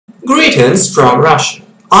Greetings from Russia.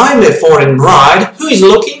 I'm a foreign bride who is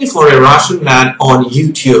looking for a Russian man on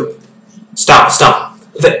YouTube. Stop.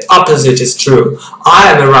 The opposite is true.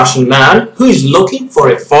 I am a Russian man who is looking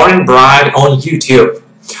for a foreign bride on YouTube.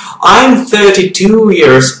 I'm 32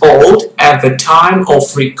 years old at the time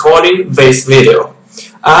of recording this video.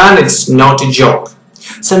 And it's not a joke.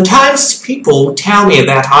 Sometimes people tell me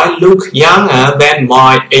that I look younger than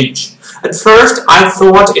my age. At first, I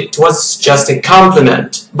thought it was just a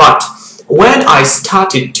compliment, but when I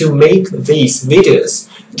started to make these videos,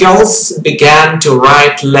 girls began to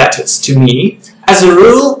write letters to me. As a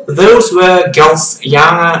rule, those were girls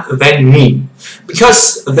younger than me,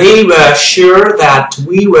 because they were sure that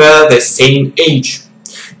we were the same age.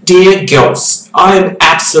 Dear girls, I am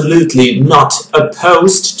absolutely not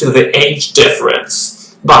opposed to the age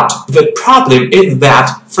difference. But the problem is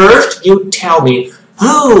that first you tell me,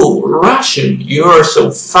 "Oh, Russian, you're so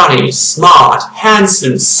funny, smart,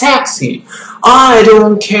 handsome, sexy." I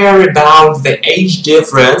don't care about the age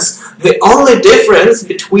difference. The only difference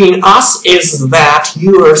between us is that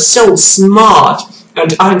you are so smart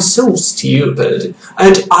and I'm so stupid,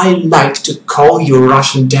 and I like to call you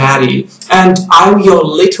Russian daddy, and I'm your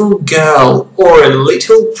little girl or a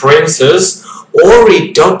little princess or a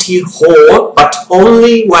dirty whore, but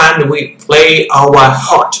only when we play our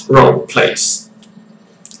hot role plays.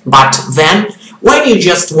 But then, when you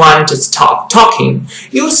just want to stop talking,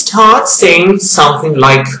 you start saying something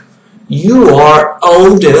like, "You are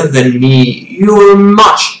older than me. You're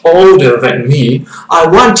much older than me. I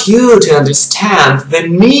want you to understand the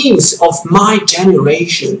memes of my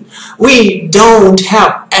generation. We don't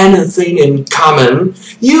have anything in common.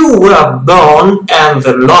 You were born in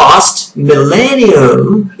the last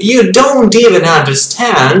millennium. You don't even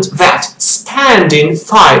understand that spending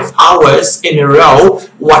 5 hours in a row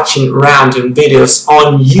watching random videos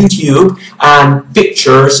on YouTube and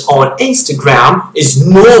pictures on Instagram is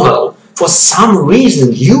normal. For some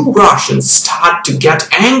reason, you Russians start to get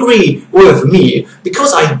angry with me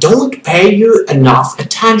because I don't pay you enough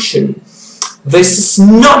attention. This is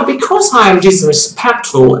not because I'm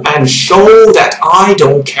disrespectful and show that I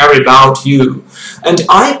don't care about you, and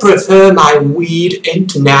I prefer my weird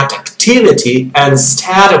internet activity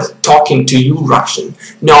instead of talking to you Russian.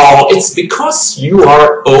 No, it's because you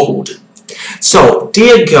are old. So,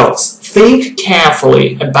 dear girls, think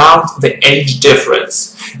carefully about the age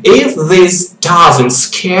difference. If this doesn't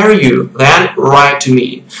scare you, then write to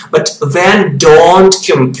me. But then don't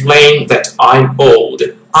complain that I'm old.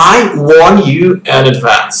 I warn you in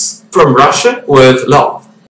advance. From Russia with love.